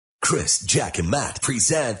Chris, Jack, and Matt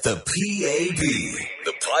present the PAB,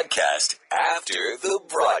 the podcast after the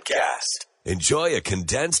broadcast. Enjoy a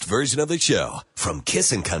condensed version of the show from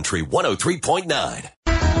Kissin' Country 103.9.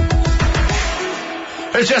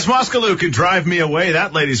 There's Jess Moskaloo, Could Drive Me Away.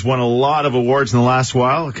 That lady's won a lot of awards in the last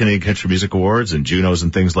while, Canadian Country Music Awards and Junos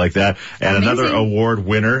and things like that. And Amazing. Another award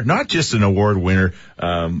winner, not just an award winner,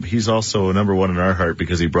 he's also number one in our heart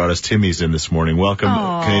because he brought us Timmy's in this morning. Welcome,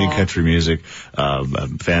 Canadian Country Music,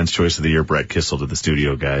 Fans Choice of the Year, Brett Kissel, to the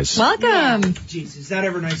studio, guys. Welcome. Jeez, is that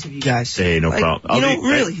ever nice of you guys? Hey, no problem.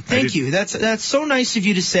 Really, thank you. That's so nice of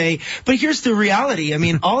you to say. But here's the reality. I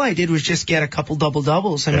mean, all I did was just get a couple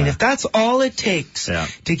double-doubles. I mean, if that's all it takes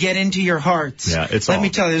to get into your hearts, let me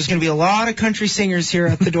tell you, there's going to be a lot of country singers here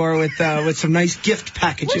at the door with some nice gift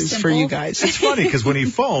packages for you guys. It's funny because when he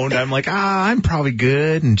phoned, I'm like, I'm probably good.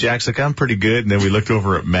 And Jack's like, I'm pretty good. And then we looked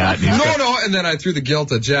over at Matt. And and then I threw the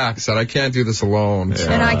guilt at Jack, said, I can't do this alone. So.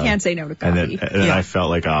 And I can't say no to coffee. And then I felt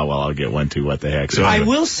like, I'll get one too. What the heck? So I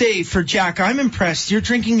will say for Jack, I'm impressed. You're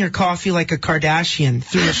drinking your coffee like a Kardashian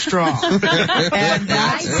through a straw. And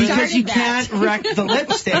that's because you can't wreck the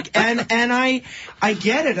lipstick. And I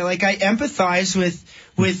get it. Like, I empathize with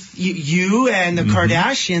you and the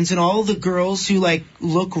Kardashians and all the girls who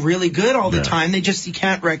look really good all the time. You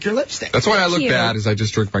can't wreck your lipstick. That's why I look bad, is I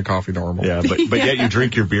just drink my coffee normal. Yeah, but yet you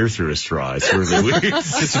drink your beer through a straw. It's really weird.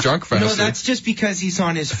 It's a drunk fest. No, that's just because he's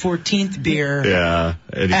on his 14th beer. Yeah.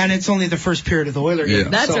 And it's only the first period of the Oiler game. Yeah.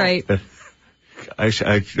 That's right. I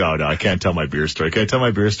can't tell my beer story. Can I tell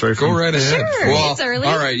my beer story? Go right ahead. Sure, well, it's early.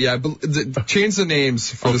 All right, change the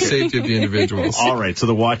names for the safety of the individuals. All right, so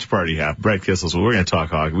the watch party happened. Brett Kissel, we're going to talk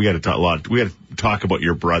hockey. We got to talk a lot. We got to talk about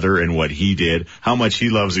your brother and what he did, how much he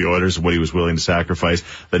loves the Oilers, and what he was willing to sacrifice.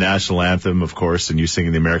 The national anthem, of course, and you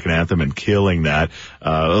singing the American anthem and killing that.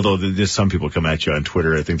 Although there's some people come at you on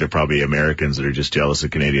Twitter. I think they're probably Americans that are just jealous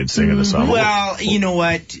of Canadians singing the song. Well, you know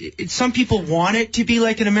what? Some people want it to be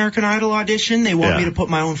like an American Idol audition. They want me to put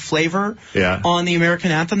my own flavor on the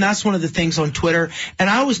American anthem. That's one of the things on Twitter. And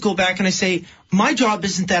I always go back and I say, my job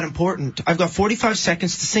isn't that important. I've got 45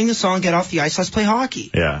 seconds to sing the song, get off the ice, let's play hockey.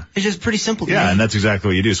 Yeah. It's just pretty simple to me. Yeah, and that's exactly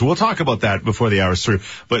what you do. So we'll talk about that before the hour's through.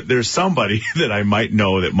 But there's somebody that I might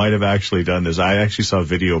know that might have actually done this. I actually saw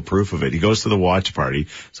video proof of it. He goes to the watch party.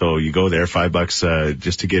 So you go there, $5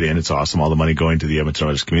 just to get in. It's awesome. All the money going to the Edmonton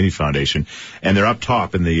Oilers Community Foundation. And they're up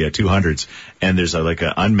top in the 200s. And there's an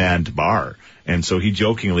unmanned bar. And so he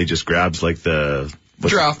jokingly just grabs the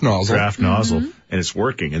draft nozzle. And it's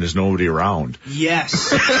working, and there's nobody around.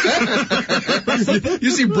 Yes.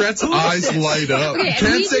 You see Brett's eyes light up. Okay,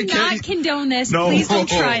 we do not condone this. No. Please don't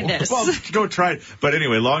try this. Well, don't try it. But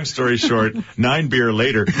anyway, long story short, 9 beer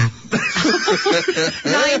later. 9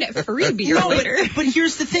 free beer later. But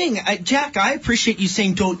here's the thing. Jack, I appreciate you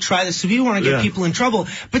saying don't try this, so we want to get people in trouble.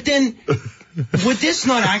 But then... would this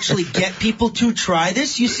not actually get people to try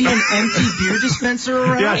this? You see an empty beer dispenser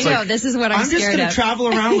around? Yeah, I know, this is what I'm scared of. just going to travel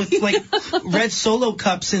around with red Solo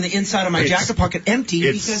cups in the inside of my jacket pocket empty.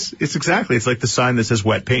 It's exactly. It's like the sign that says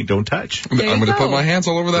wet paint, don't touch. I'm going to put my hands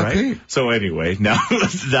all over that paint. So anyway, now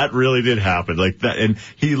that really did happen. And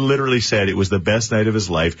he literally said it was the best night of his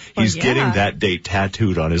life. He's getting that date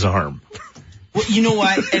tattooed on his arm. Well, you know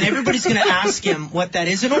what? And everybody's going to ask him what that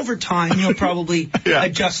is. And over time, he'll probably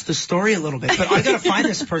adjust the story a little bit. But I got to find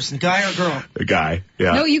this person, guy or girl. A guy,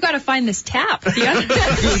 yeah. No, you got to find this tap. Yeah. Run without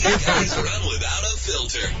a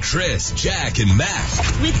filter. Chris, Jack, and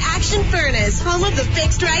Matt. With Action Furnace, home of the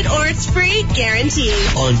fixed right or it's free guarantee.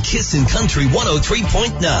 On Kissin' Country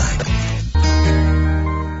 103.9.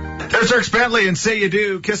 There's Eric Bentley and Say You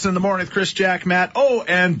Do. Kissin' in the Morning with Chris, Jack, Matt. Oh,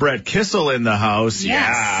 and Brett Kissel in the house.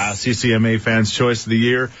 Yes. Yeah. CCMA Fans Choice of the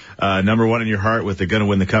Year. Number one in your heart with the Gonna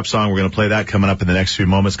Win the Cup song. We're going to play that coming up in the next few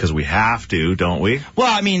moments because we have to, don't we? Well,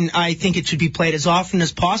 I mean, I think it should be played as often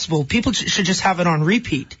as possible. People should just have it on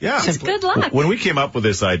repeat. Yeah. Simply. Good luck. When we came up with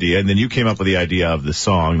this idea, and then you came up with the idea of the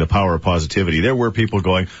song, The Power of Positivity, there were people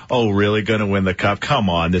going, oh, really? Gonna win the cup? Come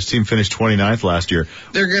on. This team finished 29th last year.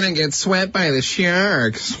 They're going to get swept by the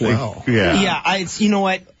Sharks. Well. Yeah, you know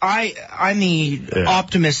what? I'm the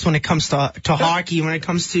optimist when it comes to hockey, when it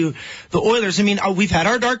comes to the Oilers. I mean, we've had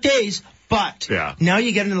our dark days, but now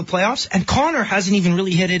you get into the playoffs, and Connor hasn't even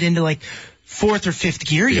really hit it into 4th or 5th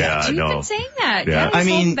gear yet. You've been saying that. Yeah. I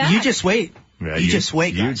mean, you just wait. Yeah, you just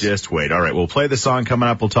wait, You guys. just wait. All right, we'll play the song coming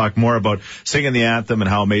up. We'll talk more about singing the anthem and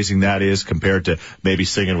how amazing that is compared to maybe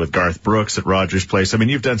singing with Garth Brooks at Rogers Place. I mean,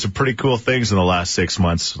 you've done some pretty cool things in the last 6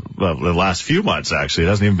 months. Well, the last few months, actually. It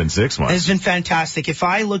hasn't even been 6 months. It's been fantastic. If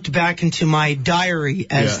I looked back into my diary,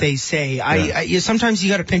 as they say, sometimes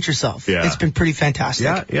you got to pinch yourself. Yeah. It's been pretty fantastic.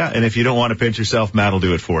 Yeah. And if you don't want to pinch yourself, Matt will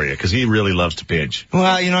do it for you because he really loves to pinch.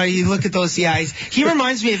 Well, you look at those eyes. He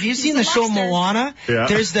reminds me. Have you seen the show Moana? Yeah.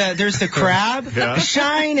 There's the crab. Yeah.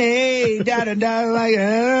 Shiny, da da da, like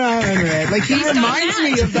red. Like he reminds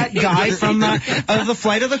me of that guy from the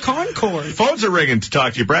Flight of the Concorde. Phones are ringing to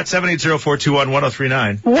talk to you, Brett.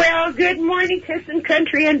 780-421-1039. Well, good morning, Kissin'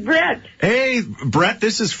 Country and Brett. Hey, Brett,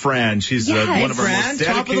 this is Fran. She's one of our Fran, most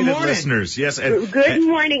top of the dedicated morning. listeners. Yes. Good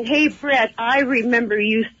morning. Hey, Brett, I remember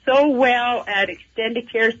you so well at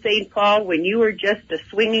Extended Care St. Paul when you were just a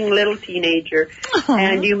swinging little teenager.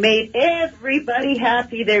 And you made everybody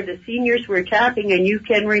happy there. The seniors were tapping, and you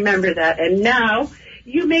can remember that. And now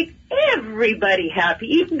you make everybody happy,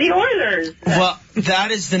 even the Oilers. Well,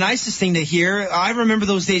 that is the nicest thing to hear. I remember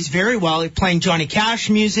those days very well, playing Johnny Cash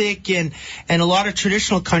music and a lot of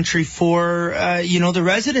traditional country for, the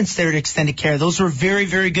residents there at Extended Care. Those were very,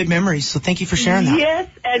 very good memories. So thank you for sharing that. Yes,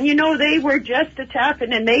 and they were just a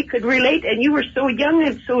tapping and they could relate, and you were so young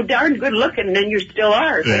and so darn good looking, and you still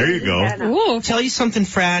are. There you go. Ooh. Tell you something,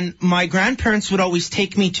 Fran. My grandparents would always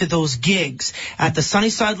take me to those gigs at the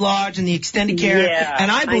Sunnyside Lodge and the Extended Care. Yeah, and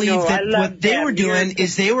I believe that I love what they them. were doing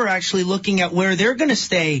is they were actually looking at where they're going to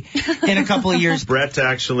stay in a couple of years. Brett,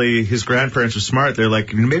 actually, his grandparents were smart. They're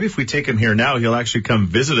like, maybe if we take him here now, he'll actually come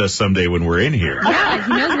visit us someday when we're in here. Yeah, he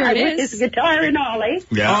knows where it With his is. guitar and all, eh?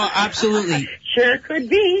 Yeah. Oh, absolutely. Sure could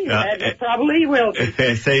be. It probably will be.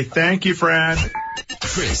 Say thank you, Fran.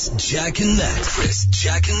 Chris, Jack, and Matt. Chris,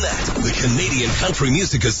 Jack, and Matt. The Canadian Country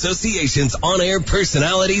Music Association's on-air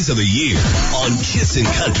personalities of the year on Kissin'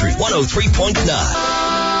 Country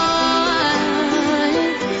 103.9.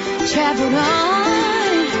 Travel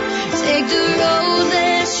on, take the road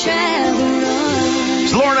less traveled on.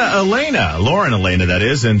 It's Lauren Elena, that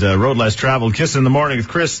is, and Road Less Traveled. Kiss in the Morning with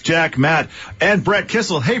Chris, Jack, Matt, and Brett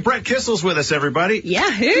Kissel. Hey, Brett Kissel's with us, everybody.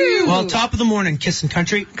 Yahoo! Well, top of the morning, Kissin'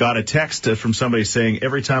 Country. Got a text from somebody saying,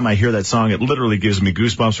 every time I hear that song, it literally gives me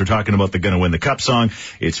goosebumps. We're talking about the Gonna Win the Cup song.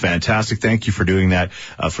 It's fantastic. Thank you for doing that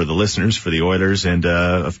for the listeners, for the Oilers, and,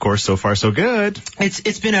 of course, so far so good.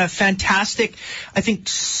 It's been a fantastic, I think,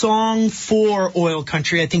 song for oil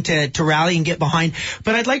country, I think, to rally and get behind.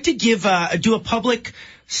 But I'd like to do a public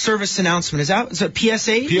service announcement. Is that PSA?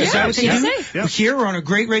 PSA. Is that what they do? PSA. Yeah. Here we're on a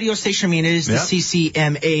great radio station. I mean, it is the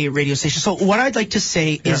CCMA radio station. So what I'd like to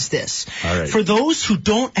say is this. All right. For those who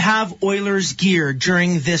don't have Oilers gear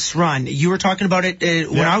during this run, you were talking about it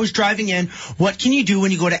when I was driving in. What can you do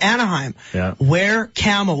when you go to Anaheim? Yeah. Wear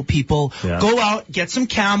camo, people. Yeah. Go out, get some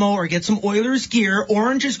camo or get some Oilers gear.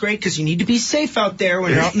 Orange is great because you need to be safe out there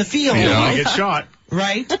when you're out in the field. You don't want to get shot.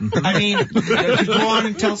 Right? I mean, you could go on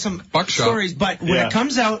and tell some Buckshot. stories, but when Yeah. it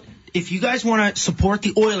comes out, if you guys want to support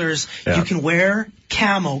the Oilers, Yeah. you can wear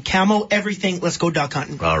camo everything. Let's go duck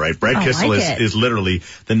hunting. All right. Brett I Kissel like it. is literally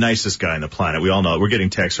the nicest guy on the planet. We all know it. We're getting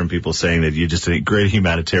texts from people saying that you're just a great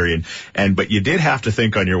humanitarian. But you did have to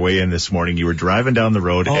think on your way in this morning. You were driving down the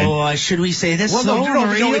road. and Should we say this? Well, though, no, on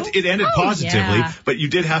the radio? it ended positively, yeah. but you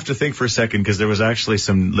did have to think for a second because there was actually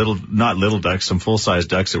some not little ducks, some full-size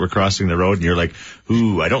ducks that were crossing the road, and you're like,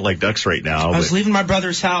 ooh, I don't like ducks right now. I was but- leaving my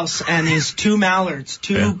brother's house, and these two mallards,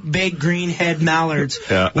 big green head mallards,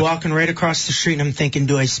 walking right across the street, and I'm thinking,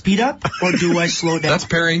 do I speed up or do I slow down? That's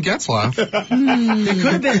Perry and Getzlaff. It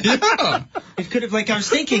could have been. Yeah. It could have, I was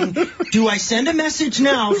thinking, do I send a message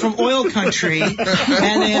now from Oil Country and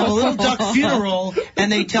they have a little duck funeral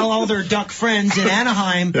and they tell all their duck friends in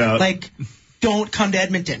Anaheim, don't come to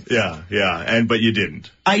Edmonton. Yeah. But you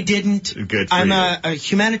didn't. I didn't. Good for I'm you. a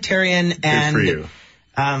humanitarian and Good for you.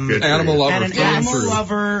 Good for Animal you. lover. and an through and animal through.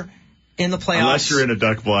 lover in the playoffs. Unless you're in a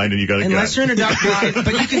duck blind and you got a gun. Unless you're in a duck blind,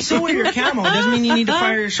 but you can still wear your camo. It doesn't mean you need to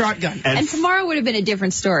fire your shotgun. And tomorrow would have been a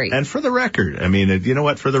different story. And for the record, I mean, you know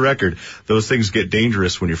what? For the record, those things get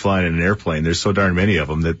dangerous when you're flying in an airplane. There's so darn many of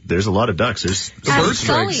them that there's a lot of ducks. There's The bird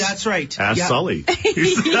strikes. That's right. Ask Yeah. Sully.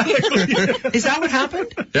 Is that what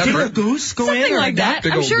happened? Yeah, Did a bird- goose go in? Something or a like duck? that.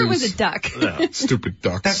 Big I'm old sure it was goose. a duck. Stupid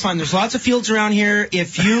ducks. That's fine. There's lots of fields around here.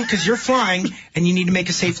 Because you're flying and you need to make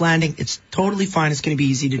a safe landing, it's totally fine. It's going to be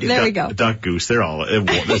easy to do. There we go. go. Duck, goose, they're all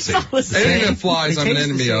the same. Anything that flies, I'm an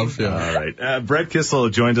enemy of. Yeah. All right. Brett Kissel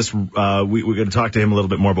joined us. We're going to talk to him a little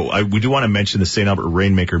bit more, but we do want to mention the St. Albert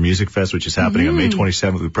Rainmaker Music Fest, which is happening on May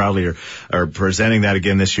 27th. We proudly are presenting that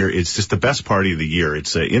again this year. It's just the best party of the year.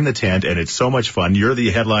 It's in the tent, and it's so much fun. You're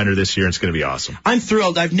the headliner this year, and it's going to be awesome. I'm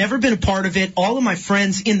thrilled. I've never been a part of it. All of my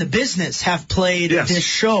friends in the business have played this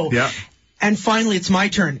show. Yeah. And finally, it's my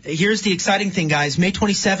turn. Here's the exciting thing, guys. May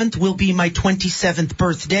 27th will be my 27th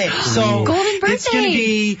birthday. So Golden birthday. It's going to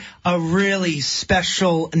be a really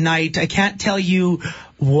special night. I can't tell you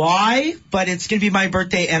why, but it's going to be my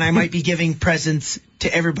birthday, and I might be giving presents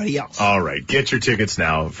to everybody else. All right. Get your tickets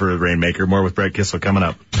now for Rainmaker. More with Brett Kissel coming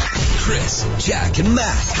up. Chris, Jack, and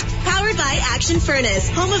Matt Powered by Action Furnace,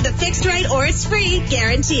 home of the fixed right or it's free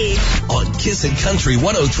guarantee. on Kissin' Country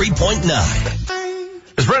 103.9.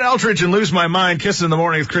 It's Brett Eldridge and Lose My Mind. Kissing in the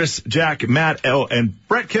Morning with Chris, Jack, Matt, and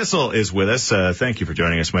Brett Kissel is with us. Thank you for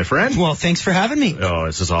joining us, my friend. Well, thanks for having me. Oh,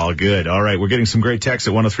 this is all good. All right. We're getting some great texts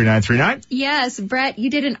at 103939. Yes, Brett, you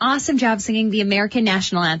did an awesome job singing the American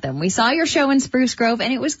National Anthem. We saw your show in Spruce Grove,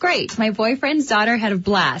 and it was great. My boyfriend's daughter had a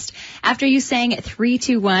blast. After you sang 3,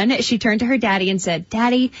 2, 1, she turned to her daddy and said,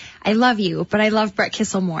 "Daddy, I love you, but I love Brett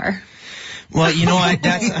Kissel more." Well, you know what?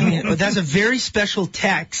 That's a very special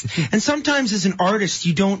text. And sometimes as an artist,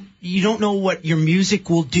 you don't know what your music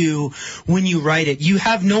will do when you write it. You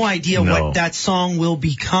have no idea what that song will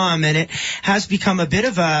become, and it has become a bit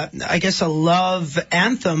of a love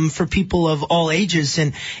anthem for people of all ages.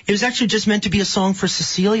 And it was actually just meant to be a song for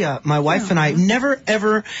Cecilia, my wife, and I. Never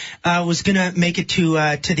ever was gonna make it to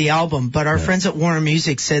the album, but our friends at Warner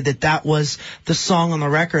Music said that was the song on the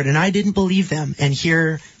record, and I didn't believe them. And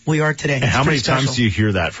here we are today. And how many times do you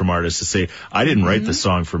hear that from artists to say, I didn't write the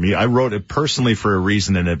song for me. I wrote it personally for a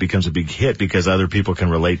reason, and it becomes a big hit because other people can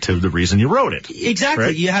relate to the reason you wrote it. Exactly.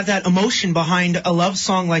 Right? You have that emotion behind a love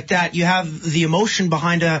song like that. You have the emotion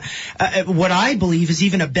behind what I believe is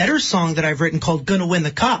even a better song that I've written called Gonna Win the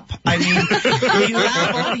Cup. I mean, you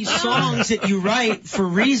have all these songs that you write for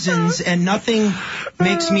reasons, and nothing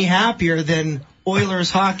makes me happier than Oilers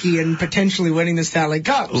hockey and potentially winning the Stanley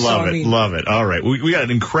Cup. Love it. All right. We got an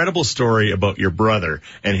incredible story about your brother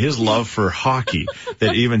and his love for hockey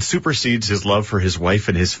that even supersedes his love for his wife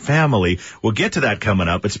and his family. We'll get to that coming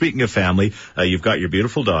up. But speaking of family, you've got your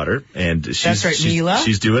beautiful daughter, and That's right, Mila.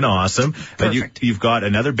 She's doing awesome. Perfect. You've got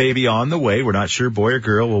another baby on the way. We're not sure boy or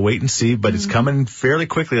girl. We'll wait and see, but it's coming fairly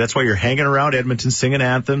quickly. That's why you're hanging around Edmonton singing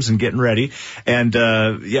anthems and getting ready. And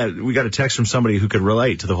we got a text from somebody who could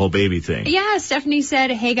relate to the whole baby thing. Yes. Stephanie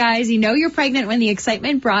said, "Hey guys, you know you're pregnant when the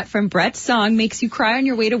excitement brought from Brett's song makes you cry on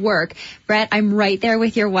your way to work. Brett, I'm right there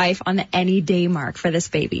with your wife on the any day mark for this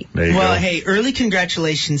baby." There you go. Hey, early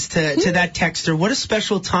congratulations to that texter. What a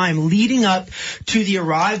special time leading up to the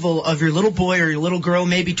arrival of your little boy or your little girl,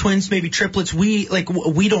 maybe twins, maybe triplets. We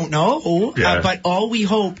don't know, but all we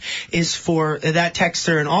hope is for that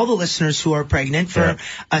texter and all the listeners who are pregnant for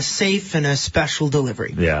a safe and a special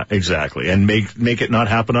delivery. Yeah, exactly. And make it not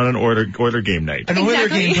happen on an Oiler game night. An Oiler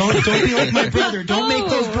game. Don't be like my brother. Don't make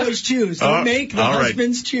those boys choose. Don't make the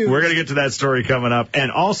husbands choose. We're going to get to that story coming up.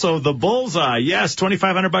 And also the bullseye. Yes,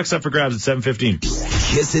 $2,500 up for grabs at 7:15.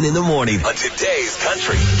 Kissin' in the Morning on today's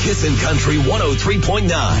country. Kissin' Country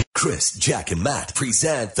 103.9. Chris, Jack, and Matt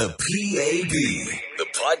present the PAB, the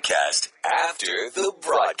podcast after the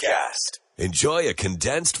broadcast. Enjoy a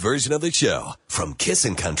condensed version of the show from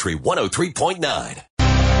Kissin' Country 103.9.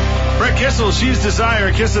 Brett Kissel, She's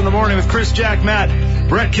Desire, Kiss in the Morning with Chris, Jack, Matt.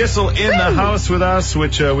 Brett Kissel in the house with us,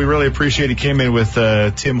 which we really appreciate. He came in with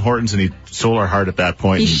Tim Hortons, and he stole our heart at that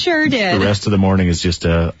point. He sure did. The rest of the morning is just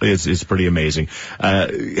it's pretty amazing.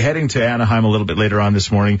 Heading to Anaheim a little bit later on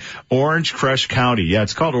this morning. Orange Crush County. Yeah,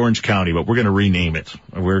 it's called Orange County, but we're going to rename it.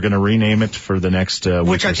 We're going to rename it for the next week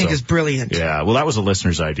which I or think so. Is brilliant. Yeah, well, that was a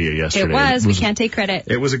listener's idea yesterday. It was. We can't take credit.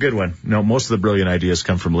 It was a good one. No, most of the brilliant ideas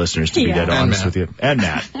come from listeners, to be dead honest with you. And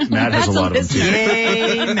Matt. Matt has a lot of them, too.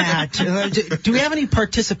 Yay, Matt. Do we have any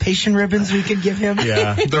participation ribbons we could give him?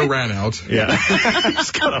 Yeah. They ran out. Yeah.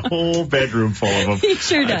 He's got a whole bedroom full of them. He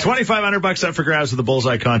sure does. $2,500 up for grabs with the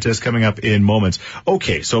Bullseye contest coming up in moments.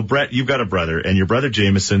 Okay, so Brett, you've got a brother, and your brother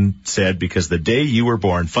Jameson said because the day you were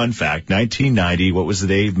born, fun fact, 1990, what was the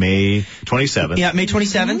day? May 27th? Yeah, May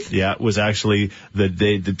 27th. Yeah, was actually the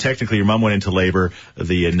day that technically your mom went into labor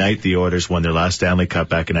the night the Oilers won their last Stanley Cup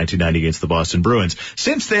back in 1990 against the Boston Bruins.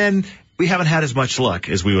 Since then, we haven't had as much luck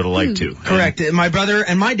as we would have liked to. Correct. My brother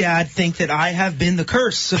and my dad think that I have been the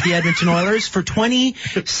curse of the Edmonton Oilers. For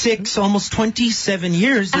 26, almost 27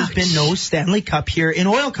 years, there's been no Stanley Cup here in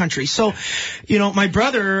oil country. So, my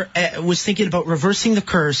brother was thinking about reversing the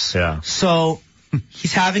curse. Yeah. So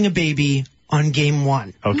he's having a baby on game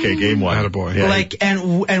 1. Okay, game 1. Attaboy. Yeah. Like,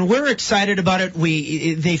 and we're excited about it.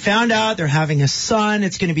 They found out they're having a son.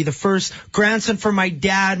 It's going to be the first grandson for my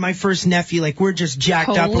dad, my first nephew. Like, we're just jacked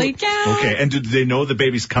up. Holy cow. Okay, and do they know the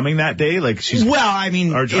baby's coming that day? Like, she's... Well, I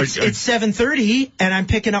mean, Are- it's 7:30, and I'm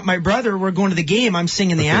picking up my brother. We're going to the game. I'm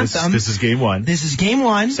singing the anthem. This is game 1. This is game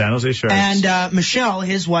 1. San Jose Sharks. And Michelle,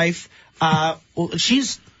 his wife,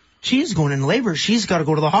 she's going into labor. She's got to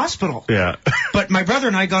go to the hospital. Yeah. But my brother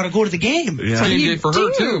and I got to go to the game. Yeah. Same day for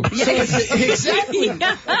her, too. Exactly.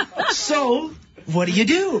 So, what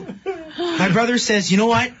do? My brother says, you know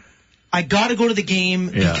what? I got to go to the game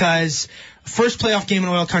because first playoff game in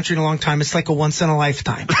oil country in a long time. It's like a once in a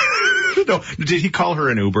lifetime. No, did he call her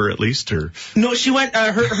an Uber at least, or? No, she went,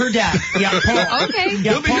 her dad. Yeah, Paul. Okay.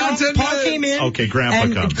 Yeah, He'll be here in 10 Paul minutes. came in. Okay, Grandpa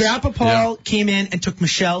and comes. Grandpa Paul came in and took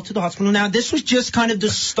Michelle to the hospital. Now, this was just kind of the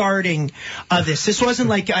starting of this. This wasn't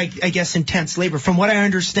like, I guess, intense labor, from what I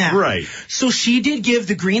understand. Right. So she did give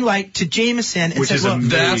the green light to Jameson and Which said, is look, amazing.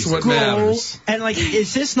 That's what go. matters. And like,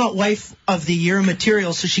 is this not wife of the year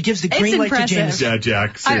material? So she gives the green light impressive. to Jameson. Yeah,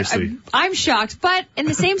 Jack, seriously. I'm shocked, but in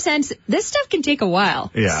the same sense, this stuff can take a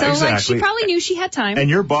while. Yeah, so like exactly. she probably knew she had time. And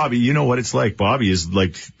you're Bobby, you know what it's like. Bobby is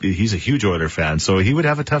like, he's a huge Oiler fan, so he would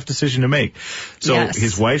have a tough decision to make. So Yes.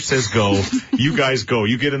 his wife says go, you guys go,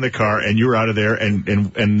 you get in the car, and you're out of there,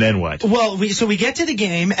 and then what? Well, we get to the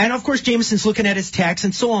game, and of course Jameson's looking at his text,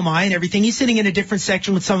 and so am I, and everything. He's sitting in a different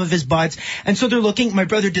section with some of his buds, and so they're looking. My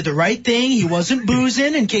brother did the right thing. He wasn't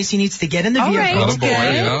boozing in case he needs to get in the All vehicle. right.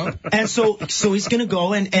 Attaboy, yeah. And so he's gonna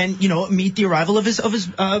go and meet the arrival of his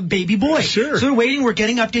baby boy. Sure. So we're waiting. We're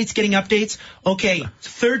getting updates. Okay,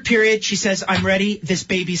 third period. She says, "I'm ready. This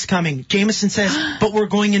baby's coming." Jameson says, "But we're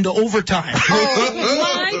going into overtime."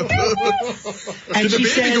 And Did the she baby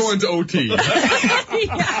says, go into OT?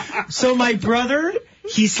 so my brother,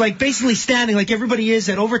 he's like basically standing like everybody is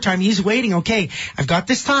at overtime. He's waiting. Okay, I've got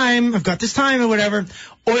this time or whatever.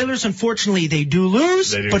 Oilers, unfortunately, they do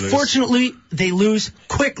lose, but lose. fortunately, they lose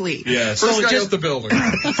quickly. Yes. First guy out the building.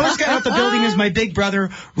 First guy out the building is my big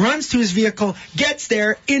brother, runs to his vehicle, gets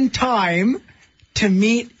there in time to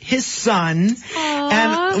meet his son. Aww.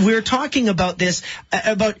 And we're talking about this,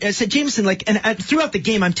 I said, Jameson, like, and throughout the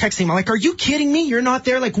game, I'm texting him, I'm like, are you kidding me? You're not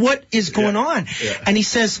there? Like, what is going on? Yeah. And he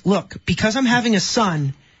says, look, because I'm having a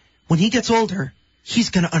son, when he gets older, he's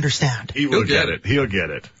going to understand. He will He'll get get it. it. He'll get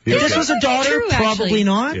it. If this get was a daughter, true, probably actually.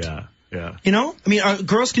 not. Yeah. Yeah. You know, I mean,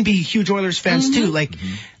 girls can be huge Oilers fans too. Like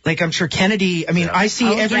I'm sure Kennedy. I mean, I see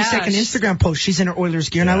Oh, every gosh. second Instagram post she's in her Oilers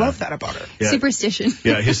gear, and I Yeah. love that about her. Yeah. Superstition.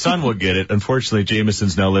 Yeah, his son will get it. Unfortunately,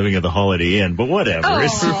 Jameson's now living at the Holiday Inn, but whatever. Oh,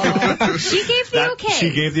 she gave the okay. She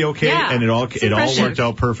gave the okay, Yeah. and it all impressive. worked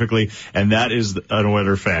out perfectly. And that is an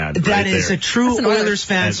Oiler fan. That right is there. a true That's an Oilers Oilers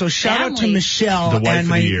fan. fan. So shout out to Family. Michelle The wife and of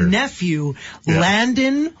my the year. nephew, Yeah.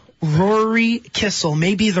 Landon Rory Kissel.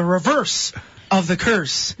 Maybe the reverse of the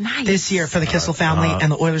curse Nice. this year for the Kissel family and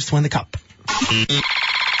the Oilers to win the cup. Caller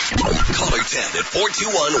 10 at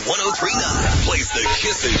 421-1039 plays the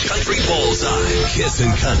Kissin' Country Bullseye.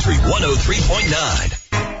 Kissin' Country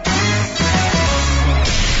 103.9.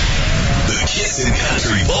 The Kissin'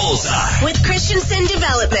 Country Bullseye. With Christensen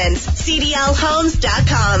Developments,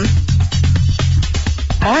 CDLHomes.com.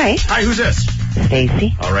 Hi, Hi, who's this?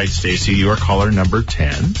 Stacy. All right, Stacy, you are caller number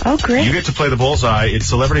 10. Oh, great. You get to play the Bullseye. It's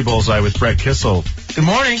Celebrity Bullseye with Brett Kissel. Good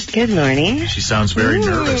morning. Good morning. She sounds very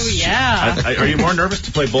nervous. yeah. Are you more nervous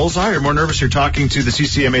to play Bullseye or more nervous you're talking to the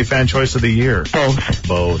CCMA Fan Choice of the Year? Both.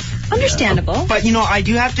 Both. Understandable. But I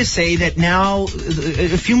do have to say that now,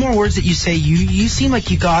 a few more words that you say, you seem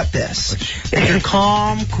like you got this. That you're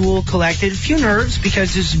calm, cool, collected. A few nerves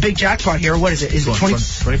because there's a big jackpot here. What is it? Is it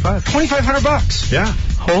 25. $2,500? Yeah.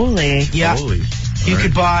 Holy. Yeah. Holy. You All right.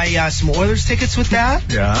 could buy some Oilers tickets with that.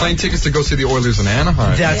 Yeah. Plane tickets to go see the Oilers in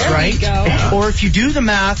Anaheim. That's There we right. go. Or if you do the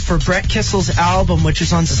math for Brett Kissel's album, which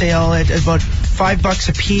is on sale at about $5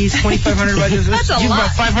 a piece, $2,500. That's a you lot.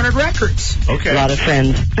 got 500 records. Okay. A lot of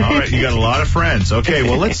friends. All right, you got a lot of friends. Okay,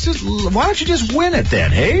 well, why don't you just win it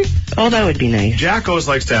then, hey? Oh, that would be nice. Jack always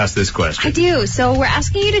likes to ask this question. I do. So we're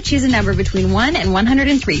asking you to choose a number between 1 and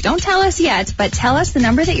 103. Don't tell us yet, but tell us the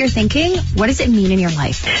number that you're thinking. What does it mean in your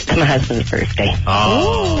life? It's my husband's birthday.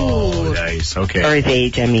 Oh, nice. Okay. Or his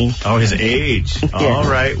age, I mean. Oh, his age. All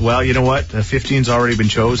right. Well, you know what? 15's already been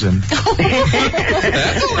chosen. That's a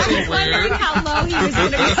little Wondering weird. how low he was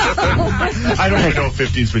going to go. I don't even know if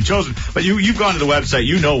 15's been chosen, but you've gone to the website.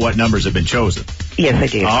 You know what numbers have been chosen. Yes, I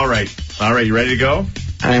do. All right. All right. You ready to go?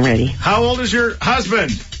 I'm ready. How old is your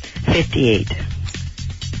husband? 58.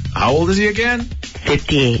 How old is he again?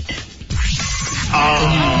 58. Oh.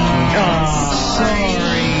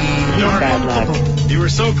 He's bad luck. You were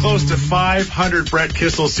so close to 500 Brett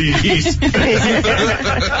Kissel CDs.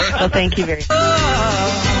 Well, thank you very much.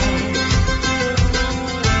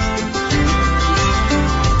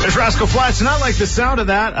 There's Rascal Flatts. Not like the sound of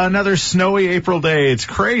that. Another snowy April day. It's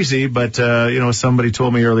crazy, but, somebody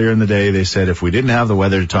told me earlier in the day, they said if we didn't have the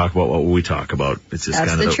weather to talk about, what would we talk about? It's just kind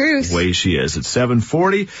of the truth. Way she is. It's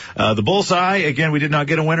 7:40. The bullseye, again, we did not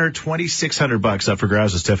get a winner. $2,600 up for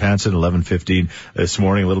grabs with Steph Hansen, 11:15 this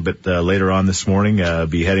morning. A little bit later on this morning,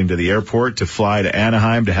 be heading to the airport to fly to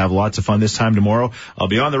Anaheim to have lots of fun this time tomorrow. I'll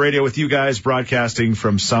be on the radio with you guys broadcasting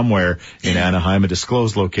from somewhere in Anaheim, a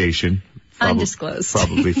disclosed location. Undisclosed.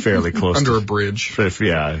 Probably fairly close. Under a bridge.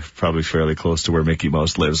 Yeah, probably fairly close to where Mickey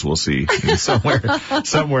Mouse lives. We'll see. somewhere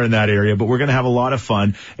in that area. But we're going to have a lot of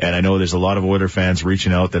fun. And I know there's a lot of Oiler fans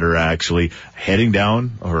reaching out that are actually heading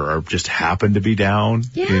down or just happen to be down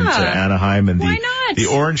into Anaheim. And why not? The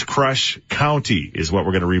Orange Crush County is what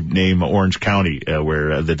we're going to rename Orange County,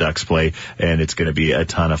 where the Ducks play. And it's going to be a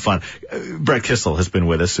ton of fun. Brett Kissel has been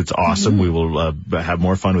with us. It's awesome. We will have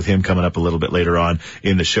more fun with him coming up a little bit later on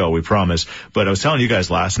in the show. We promise. But I was telling you guys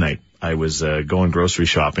last night, I was going grocery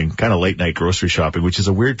shopping, kind of late night grocery shopping, which is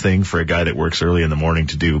a weird thing for a guy that works early in the morning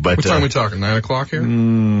to do. But what time are we talking? 9 o'clock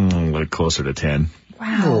here? Closer to 10.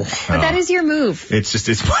 Wow. But that is your move.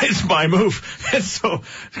 It's my move. And so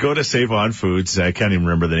go to Save On Foods. I can't even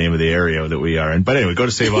remember the name of the area that we are in. But anyway, go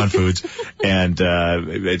to Save On Foods and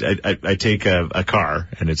I take a car,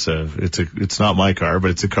 and it's not my car, but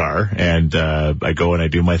it's a car, and I go and I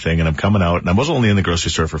do my thing, and I'm coming out, and I was only in the grocery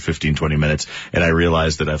store for 15, 20 minutes, and I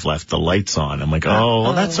realized that I've left the lights on. I'm like, oh,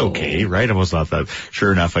 well, that's okay, right? I was not that.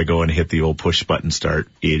 Sure enough, I go and hit the old push button start.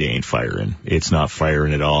 It ain't firing. It's not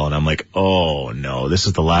firing at all. And I'm like, oh no. This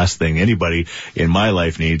is the last thing anybody in my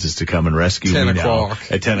life needs is to come and rescue me now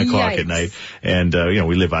at 10 o'clock at night. And,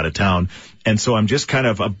 we live out of town. And so I'm just kind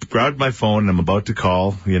of, I grabbed my phone and I'm about to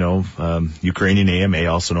call, Ukrainian AMA,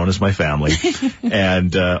 also known as my family.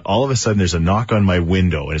 And, all of a sudden there's a knock on my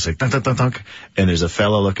window, and it's like, dunk, dunk, dunk, dunk. And there's a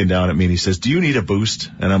fella looking down at me, and he says, do you need a boost?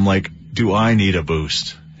 And I'm like, do I need a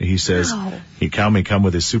boost? He says, he come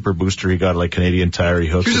with his super booster. He got like Canadian Tire. He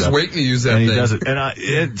hooks it up. You're just waiting to use that and thing. He does it.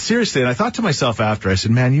 And seriously, and I thought to myself after, I said,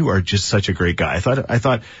 man, you are just such a great guy. I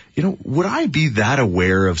thought, would I be that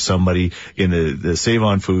aware of somebody in the Save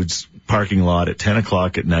On Foods parking lot at 10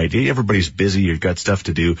 o'clock at night? Everybody's busy. You've got stuff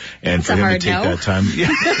to do. And for him to take that time. Yeah.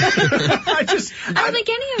 I don't think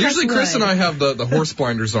any of us usually Chris and I have the horse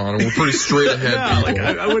blinders on, and we're pretty straight ahead.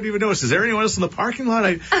 I wouldn't even notice. Is there anyone else in the parking lot?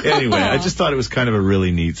 Anyway, I just thought it was kind of a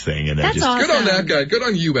really neat thing. And that's awesome. Good on that guy. Good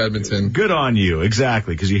on you, Edmonton. Good on you.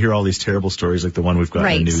 Exactly. Because you hear all these terrible stories like the one we've got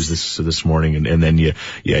in the news this morning. And then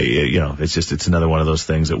it's another one of those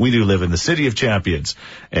things that we do live in the city of champions.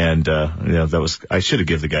 And, I should have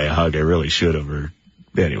given the guy a hug. I really should have.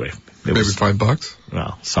 Anyway. Maybe $5?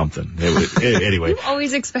 Well, something. Anyway. You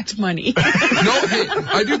always expect money. No, hey,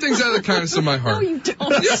 I do things out of the kindness of my heart. No, you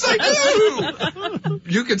don't. Yes, I do.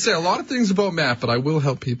 You can say a lot of things about Matt, but I will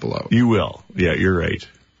help people out. You will. Yeah, you're right.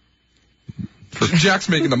 Jack's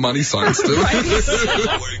making the money signs, too. We're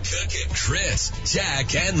cooking Chris,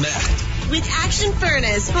 Jack, and Matt. With Action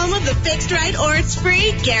Furnace, home of the fixed right or it's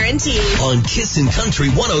free guarantee. On Kissin' Country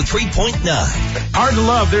 103.9. Hard to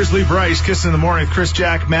love. There's Lee Bryce, Kissing in the Morning with Chris,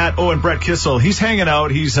 Jack, Matt, and Brett Kissel. He's hanging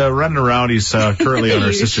out. He's running around. He's currently on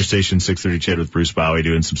our sister station, 630 Ched with Bruce Bowie,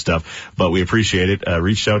 doing some stuff. But we appreciate it.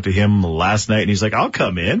 Reached out to him last night, and he's like, I'll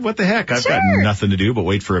come in. What the heck? I've got nothing to do but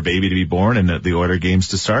wait for a baby to be born and the Oiler games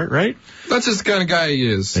to start, right? That's just the kind of guy he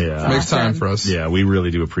is. Yeah. Makes time for us. Yeah, we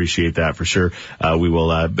really do appreciate that for sure. We will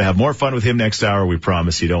have more fun with him next hour. We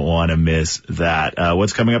promise you don't want to miss that.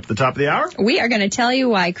 What's coming up at the top of the hour? We are going to tell you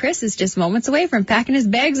why Chris is just moments away from packing his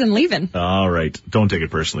bags and leaving. All right. Don't take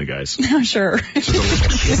it personally, guys. Sure.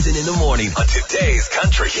 Kissin' in the Morning on today's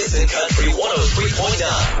Country. Kissin' Country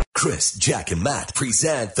 103.9. Chris, Jack, and Matt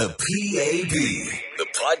present the PAB, the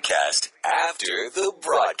podcast after the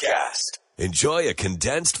broadcast. Enjoy a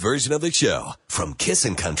condensed version of the show from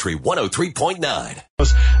Kissin' Country 103.9.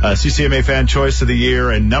 CCMA Fan Choice of the Year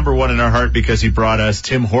and number one in our heart because he brought us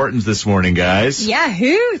Tim Hortons this morning, guys.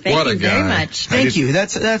 Yahoo! Thank you very much. Thank you.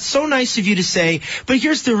 That's so nice of you to say. But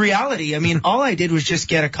here's the reality. I mean, all I did was just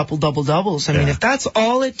get a couple double-doubles. I mean, if that's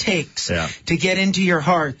all it takes to get into your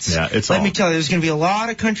hearts, let me tell you, there's going to be a lot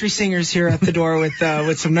of country singers here at the door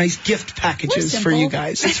with some nice gift packages for you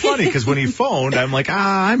guys. It's funny because when he phoned, I'm like,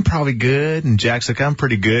 I'm probably good. And Jack's like, I'm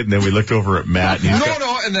pretty good. And then we looked over at Matt. And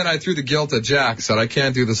and then I threw the guilt at Jack, said, I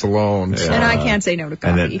can't do this alone. So. And I can't say no to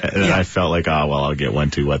coffee. And then I felt like, oh, well, I'll get one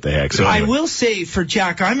too. What the heck? So I will say for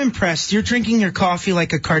Jack, I'm impressed. You're drinking your coffee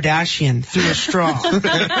like a Kardashian through a straw.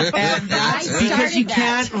 And that's because you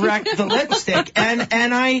can't wreck the lipstick. And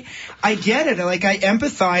I get it. Like, I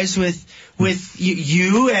empathize with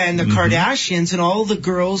you and the Kardashians and all the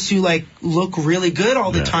girls who like look really good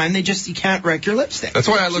all the time. You can't wreck your lipstick. That's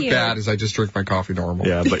why I look bad, is I just drink my coffee normal.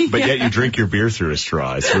 Yeah, but yet you drink your beer through a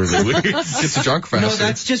straw. It's really weird. Gets you drunk faster. No,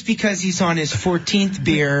 that's just because he's on his 14th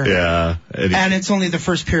beer. Yeah. And it's only the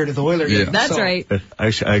first period of the Oiler game. That's right.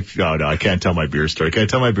 I can't tell my beer story. Can I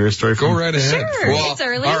tell my beer story? Go right ahead. Sure, well, it's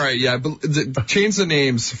early. All right, yeah. Change the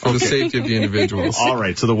names for the safety of the individuals. All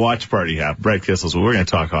right, so the watch party happened. Brett Kissels, we're going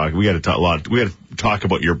to talk hockey. We got to talk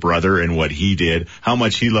about your brother and what he did, how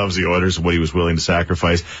much he loves the Oilers, and what he was willing to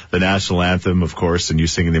sacrifice. The national anthem, of course, and you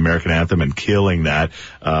singing the American anthem and killing that.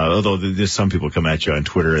 Although there's some people come at you on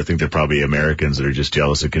Twitter. I think they're probably Americans that are just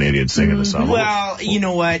jealous of Canadians singing the song. Well, you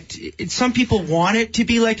know what? Some people want it to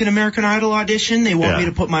be like an American Idol audition. They want me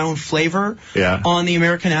to put my own flavor on the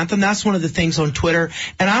American anthem. That's one of the things on Twitter.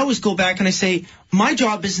 And I always go back and I say, my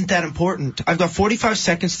job isn't that important. I've got 45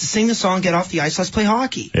 seconds to sing the song, get off the ice, let's play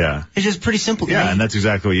hockey. Yeah. It's just pretty simple to me. Yeah, and that's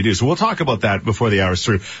exactly what you do. So we'll talk about that before the hour's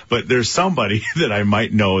through. But there's somebody that I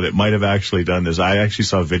might know that might have actually done this. I actually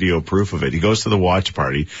saw video proof of it. He goes to the watch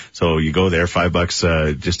party. So you go there,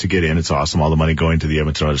 $5 just to get in. It's awesome. All the money going to the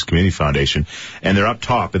Edmonton Oilers Community Foundation. And they're up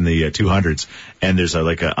top in the 200s. And there's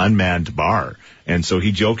like an unmanned bar. And so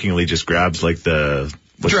he jokingly just grabs like the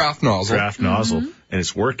draft nozzle. And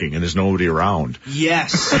it's working, and there's nobody around.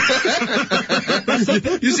 Yes.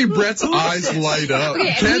 You see Brett's eyes light up.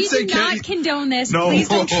 Okay, we do not condone this. No. Please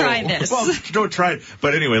don't try this. Well, don't try it.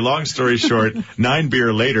 But anyway, long story short, 9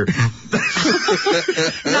 beer later. 9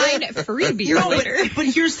 free beer later. But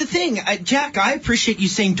here's the thing. Jack, I appreciate you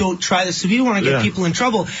saying don't try this, so we don't want to get people in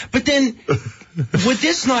trouble. But then, would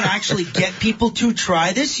this not actually get people to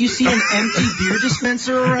try this? You see an empty beer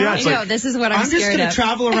dispenser around? Yeah, I know, this is what I'm scared just going of. to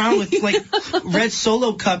travel around with, like, red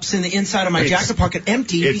Solo cups in the inside of my jacket pocket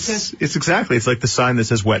empty because... It's exactly. It's like the sign that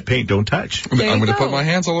says wet paint, don't touch. I'm going to put my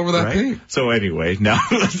hands all over that paint. So anyway, now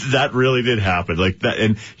that really did happen. Like that,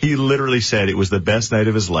 and he literally said it was the best night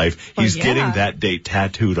of his life. He's getting that date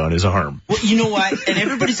tattooed on his arm. Well, you know what? And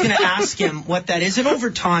everybody's going to ask him what that is. And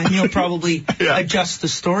over time, he'll probably adjust the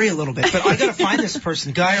story a little bit. But I got to find this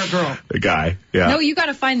person, guy or girl? A guy, yeah. No, you got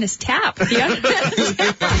to find this tap. Chris,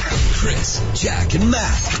 Jack, and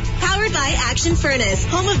Matt. Powered by Action Furnace,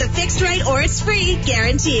 home of the fixed right or it's free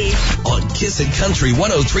guarantee. On Kissin' Country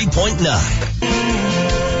 103.9.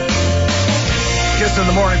 Kiss in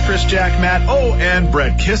the morning, Chris, Jack, Matt, and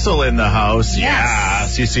Brett Kissel in the house.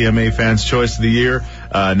 Yes. Yeah, CCMA Fans' Choice of the Year.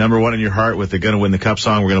 Number one in your heart with the Gonna Win the Cup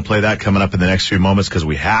song. We're going to play that coming up in the next few moments because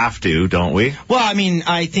we have to, don't we? Well, I mean,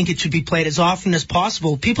 I think it should be played as often as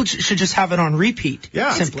possible. People should just have it on repeat.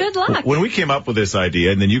 Yeah. It's good luck. When we came up with this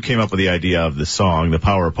idea, and then you came up with the idea of the song, The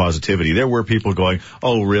Power of Positivity, there were people going,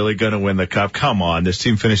 oh, really? Gonna win the Cup? Come on. This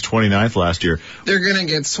team finished 29th last year. They're going to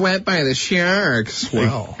get swept by the Sharks.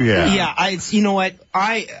 Well. Yeah, you know what?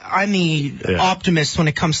 I'm the optimist when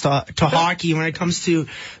it comes to hockey, when it comes to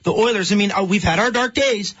the Oilers. I mean, we've had our dark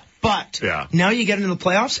days, but now you get into the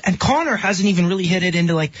playoffs, and Connor hasn't even really hit it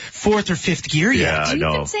into like 4th or 5th gear yet. Yeah, I know.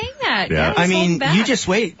 You've been saying that. Yeah. I mean, you just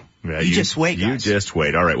wait. Yeah, you just wait, guys. You just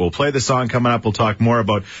wait. All right, we'll play the song coming up. We'll talk more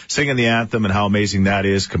about singing the anthem and how amazing that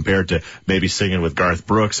is compared to maybe singing with Garth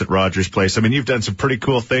Brooks at Rogers Place. I mean, you've done some pretty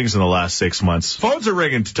cool things in the last 6 months. Phones are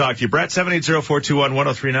ringing to talk to you. Brett,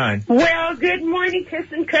 780-421-1039. Well, good morning,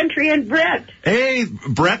 Kissin' Country and Brett. Hey,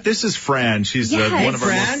 Brett, this is Fran. She's one of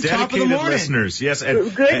our most dedicated listeners. Yes.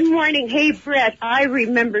 Good morning. Hey, Brett, I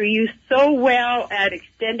remember you so well at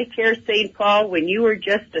Extendicare St. Paul when you were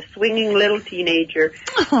just a swinging little teenager.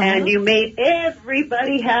 And you made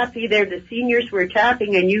everybody happy there. The seniors were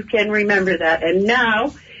tapping, and you can remember that. And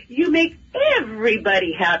now you make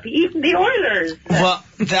everybody happy, even the Oilers. Well,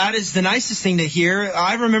 that is the nicest thing to hear.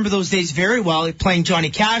 I remember those days very well, playing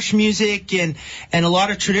Johnny Cash music and a lot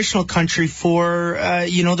of traditional country for,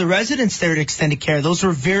 the residents there at Extendicare. Those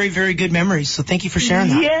were very, very good memories, so thank you for sharing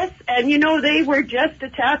that. Yes, and they were just a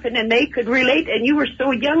tapping, and they could relate, and you were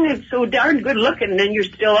so young and so darn good looking, and you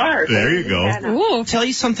still are. There you go. Ooh. Tell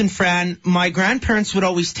you something, Fran, my grandparents would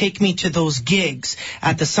always take me to those gigs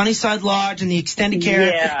at the Sunnyside Lodge and the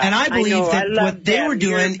Extendicare, and I believe that what they were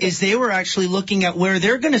doing is they were actually looking at where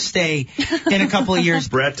they're going to stay in a couple of years.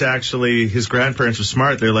 Brett, actually, his grandparents were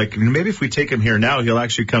smart. They're like, maybe if we take him here now, he'll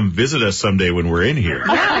actually come visit us someday when we're in here.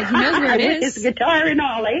 Yeah, he knows where it is. His guitar and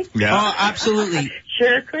all, eh? Yeah. Oh, absolutely.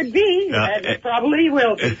 Sure could be. And it probably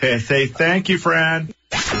will be. Say thank you, Fran.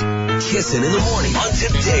 Kissin' in the Morning on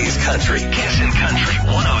today's country. Kissin' Country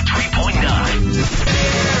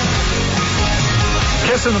 103.9.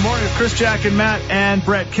 Kiss in the Morning with Chris, Jack, and Matt, and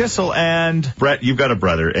Brett Kissel. And Brett, you've got a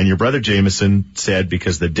brother, and your brother Jameson said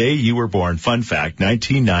because the day you were born, fun fact,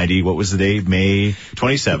 1990, what was the day? May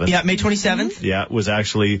 27th? Yeah, May 27th. Yeah, it was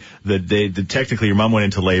actually the day, technically your mom went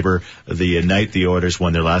into labor the night the Oilers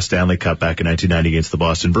won their last Stanley Cup back in 1990 against the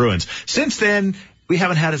Boston Bruins. Since then, we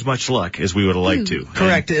haven't had as much luck as we would have liked to.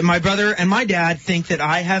 Correct. My brother and my dad think that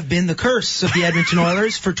I have been the curse of the Edmonton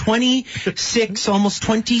Oilers. For 26, almost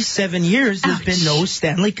 27 years, there's been no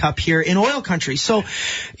Stanley Cup here in oil country. So,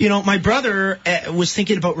 my brother was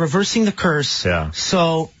thinking about reversing the curse. Yeah.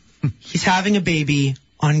 So he's having a baby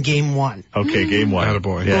on game one. Okay, game one.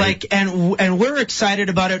 Attaboy. Yeah. And we're excited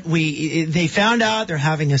about it. They found out they're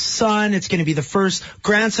having a son. It's going to be the first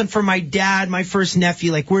grandson for my dad, my first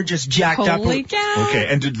nephew. We're just jacked up. Holy cow. Okay,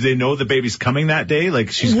 and did they know the baby's coming that day?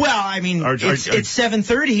 She's... Well, I mean, it's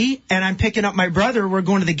 7:30, and I'm picking up my brother. We're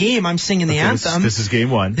going to the game. I'm singing the anthem. This is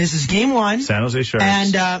game one. This is game one. San Jose Sharks.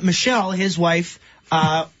 And Michelle, his wife,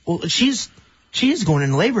 she's going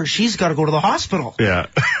into labor. She's got to go to the hospital. Yeah.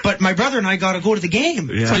 But my brother and I got to go to the game.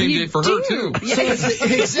 Yeah. Same day for her, too.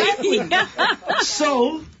 Exactly.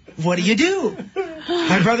 So, what do?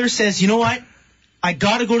 My brother says, you know what? I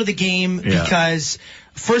got to go to the game because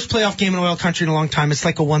first playoff game in oil country in a long time. It's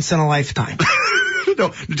like a once in a lifetime.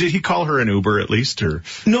 No, did he call her an Uber at least, or?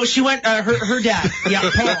 No, she went, her dad. Yeah,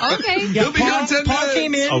 Paul. Okay. Yeah, Paul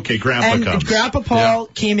came in. Okay, Grandpa and comes. Grandpa Paul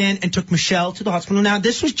came in and took Michelle to the hospital. Now,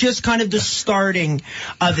 this was just kind of the starting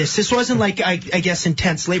of this. This wasn't I guess,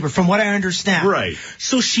 intense labor, from what I understand. Right.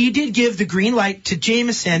 So she did give the green light to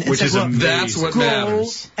Jameson and Which said, is look, amazing. That's what go.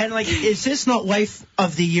 matters. And, is this not wife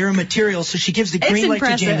of the year material? So she gives the green light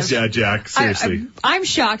impressive. to Jameson. Yeah, Jack, seriously. I'm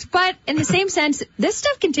shocked, but in the same sense, this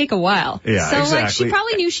stuff can take a while. Yeah, so exactly. she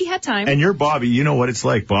probably knew she had time. And your Bobby, you know what it's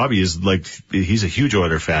like. Bobby is he's a huge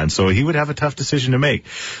Oiler fan, so he would have a tough decision to make.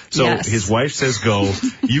 So his wife says go,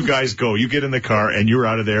 you guys go, you get in the car, and you're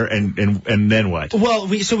out of there, and then what? Well,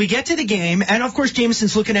 we get to the game, and of course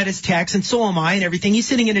Jameson's looking at his text, and so am I, and everything. He's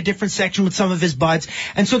sitting in a different section with some of his buds,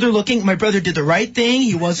 and so they're looking. My brother did the right thing.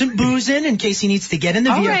 He wasn't boozing in case he needs to get in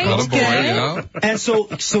the vehicle. Not a boy, yeah. And so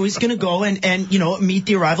he's gonna go and meet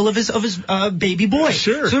the arrival of his baby boy.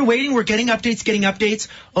 Sure. So they're waiting. We're getting updates.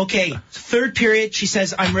 Okay, third period. She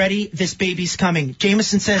says, "I'm ready. This baby's coming."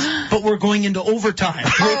 Jameson says, "But we're going into overtime."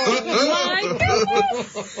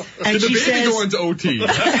 And Did the she baby says, go into OT?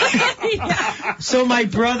 So my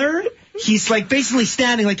brother, he's basically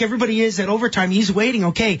standing like everybody is at overtime. He's waiting.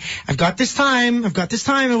 Okay, I've got this time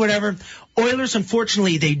or whatever. Oilers,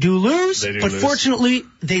 unfortunately, they do lose, but fortunately,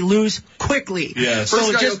 they lose quickly. Yes.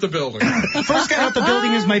 First guy out the building. First guy out the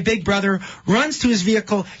building is my big brother, runs to his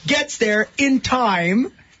vehicle, gets there in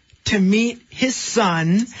time to meet his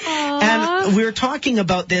son. Aww. And we were talking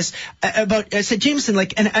about this, I said, Jameson,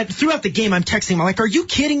 throughout the game, I'm texting him, I'm like, are you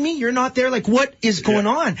kidding me? You're not there? What is going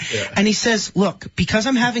on? Yeah. And he says, look, because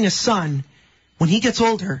I'm having a son, when he gets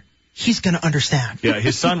older, he's going to understand. Yeah,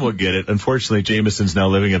 his son will get it. Unfortunately, Jameson's now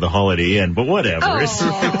living at the Holiday Inn, but whatever.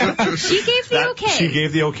 She gave the okay. She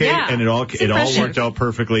gave the okay, and it all worked out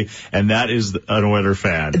perfectly. And that is an Oiler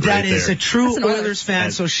fan. That is a true Oilers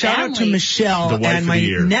fan. So shout out to Michelle and my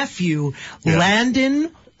nephew,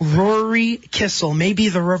 Landon Rory Kissel, maybe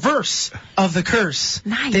the reverse of the curse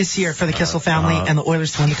this year for the Kissel family and the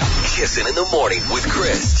Oilers to win the cup. Kissin' in the Morning with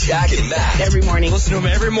Chris, Jack, and Matt. Every morning. Listen to them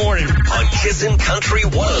every morning on Kissin' Country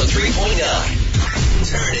 103.9.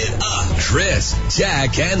 Turn it up. Chris,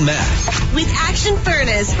 Jack, and Matt. With Action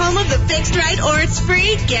Furnace, home of the fixed right or it's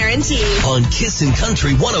free guarantee. On Kissin'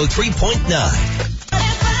 Country 103.9.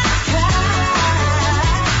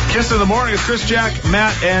 Kiss in the Morning with Chris, Jack,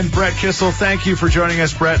 Matt, and Brett Kissel. Thank you for joining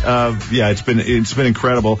us, Brett. It's been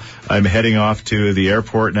incredible. I'm heading off to the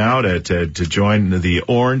airport now to join the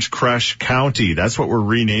Orange Crush County. That's what we're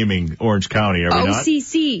renaming Orange County, are we not?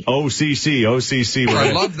 OCC.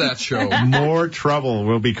 I love that show. More trouble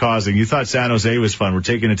we'll be causing. You thought San Jose was fun. We're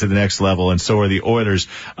taking it to the next level, and so are the Oilers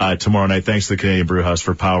tomorrow night. Thanks to the Canadian Brewhouse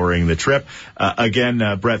for powering the trip.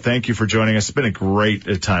 Again, Brett, thank you for joining us. It's been a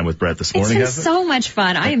great time with Brett this morning. It's been so much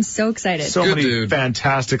fun. I am so excited. So many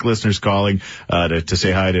fantastic listeners calling to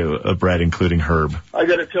say hi to Brett, including Herb. I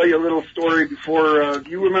got to tell you a little story before. Do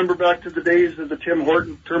you remember back to the days of the Tim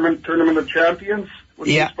Horton Tournament of Champions? when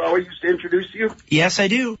Bruce Bowie used to introduce you? Yes, I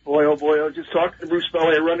do. Boy, oh boy, I was just talking to Bruce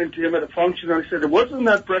Bowie. I run into him at a function, and I said, wasn't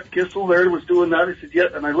that Brett Kissel there that was doing that? I said, yeah.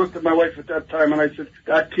 And I looked at my wife at that time, and I said,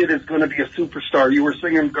 that kid is going to be a superstar. You were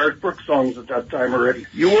singing Garth Brooks songs at that time already.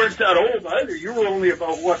 You weren't that old either. You were only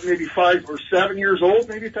about, maybe 5 or 7 years old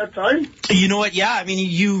maybe at that time? You know what? Yeah, I mean,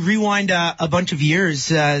 you rewind a bunch of years,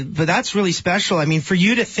 but that's really special. I mean, for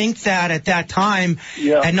you to think that at that time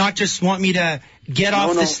and not just want me to get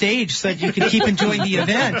off the stage so that you can keep enjoying the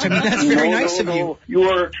event. I mean, that's very nice of you. You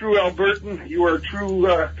are a true Albertan. You are a true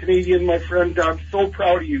Canadian, my friend. I'm so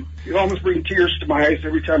proud of you. You almost bring tears to my eyes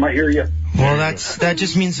every time I hear you. Well, that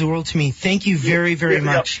just means the world to me. Thank you very, very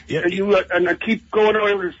much. Yeah. And keep going,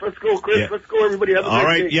 Oilers. Let's go, Chris. Yeah. Let's go, everybody. Have a All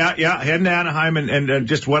right. day. Yeah. Heading to Anaheim. And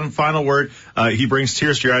just one final word. He brings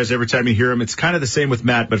tears to your eyes every time you hear him. It's kind of the same with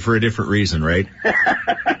Matt, but for a different reason, right?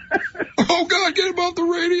 Oh, God, get him off the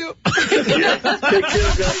radio. Take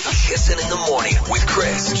care, guys. Kissin' in the Morning with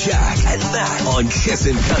Chris, Jack, and Matt on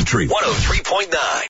Kissin' Country 103.9.